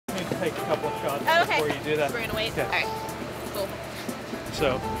take a couple of shots okay. before you do that. We're gonna wait. Okay. All right. Cool.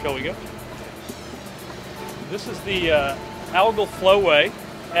 So, shall we go? This is the algal flowway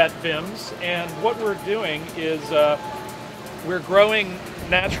at VIMS, and what we're doing is we're growing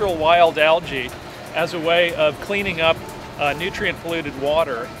natural wild algae as a way of cleaning up nutrient-polluted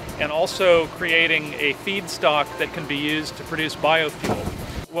water and also creating a feedstock that can be used to produce biofuel.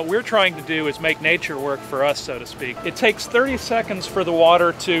 What we're trying to do is make nature work for us, so to speak. It takes 30 seconds for the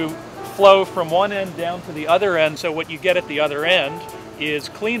water to flow from one end down to the other end, so what you get at the other end is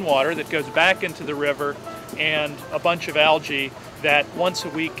clean water that goes back into the river and a bunch of algae that once a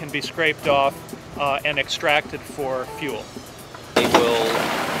week can be scraped off and extracted for fuel. They will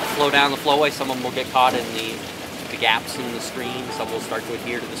flow down the flowway. Some of them will get caught in the gaps in the screen. Some will start to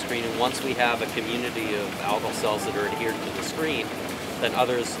adhere to the screen. And once we have a community of algal cells that are adhered to the screen, then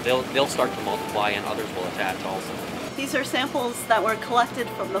others, they'll start to multiply and others will attach also. These are samples that were collected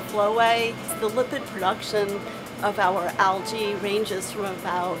from the flowway. The lipid production of our algae ranges from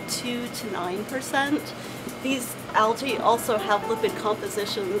about 2 to 9%. These algae also have lipid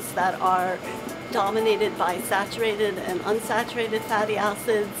compositions that are dominated by saturated and unsaturated fatty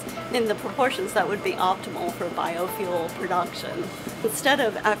acids in the proportions that would be optimal for biofuel production. Instead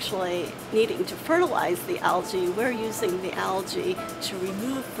of actually needing to fertilize the algae, we're using the algae to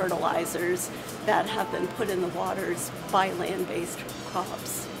remove fertilizers that have been put in the waters by land-based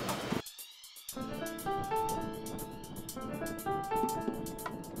crops.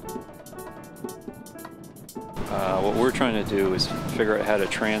 What we're trying to do is figure out how to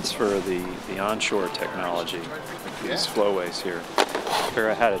transfer the onshore technology, these flowways here, figure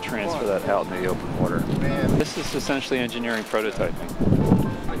out how to transfer that out into the open water. This is essentially engineering prototyping.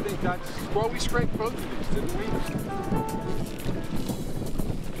 I think that's, well, we scraped both of these, didn't we?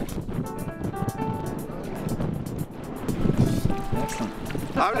 Excellent.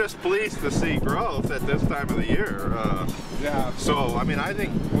 I'm just pleased to see growth at this time of the year. Yeah. So, I mean, I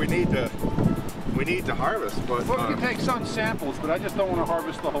think we need to harvest, but Well, we can take some samples, but I just don't want to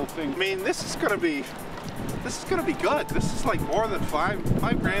harvest the whole thing. I mean, this is going to be good. This is like more than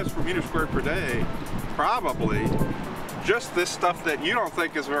 5 grams per meter squared per day, probably. Just this stuff that you don't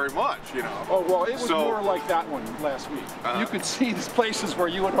think is very much, you know. Oh, well, it was more like that one last week. You could see these places where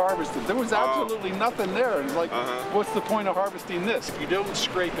you had harvested. There was absolutely nothing there. It's like, what's the point of harvesting this? If you don't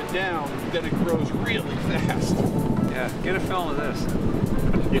scrape it down, then it grows really fast. Yeah, get a film of this.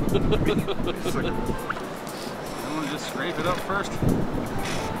 I'm gonna just scrape it up first.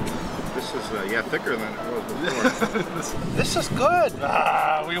 This is, yeah, thicker than it was before. This is good.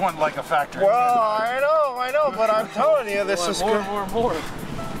 We want like a factory. Well, I know, but I'm telling you, this is good. More.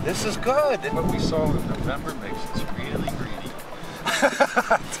 This is good. What we saw in November makes us really greedy.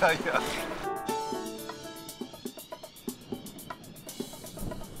 I tell you.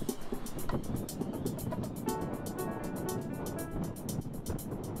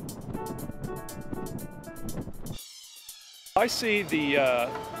 I see the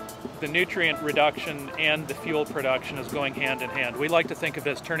nutrient reduction and the fuel production as going hand in hand. We like to think of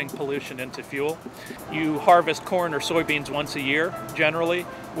it as turning pollution into fuel. You harvest corn or soybeans once a year, generally,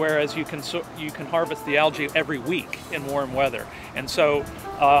 whereas you can harvest the algae every week in warm weather. And so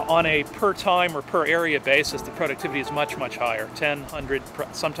on a per time or per area basis, the productivity is much, much higher, 10, 100,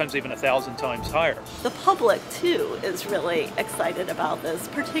 sometimes even 1,000 times higher. The public, too, is really excited about this,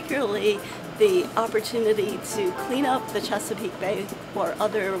 particularly the opportunity to clean up the Chesapeake Bay or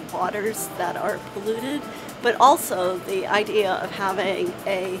other waters that are polluted, but also the idea of having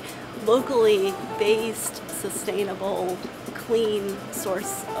a locally based, sustainable, clean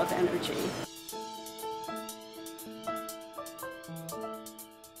source of energy.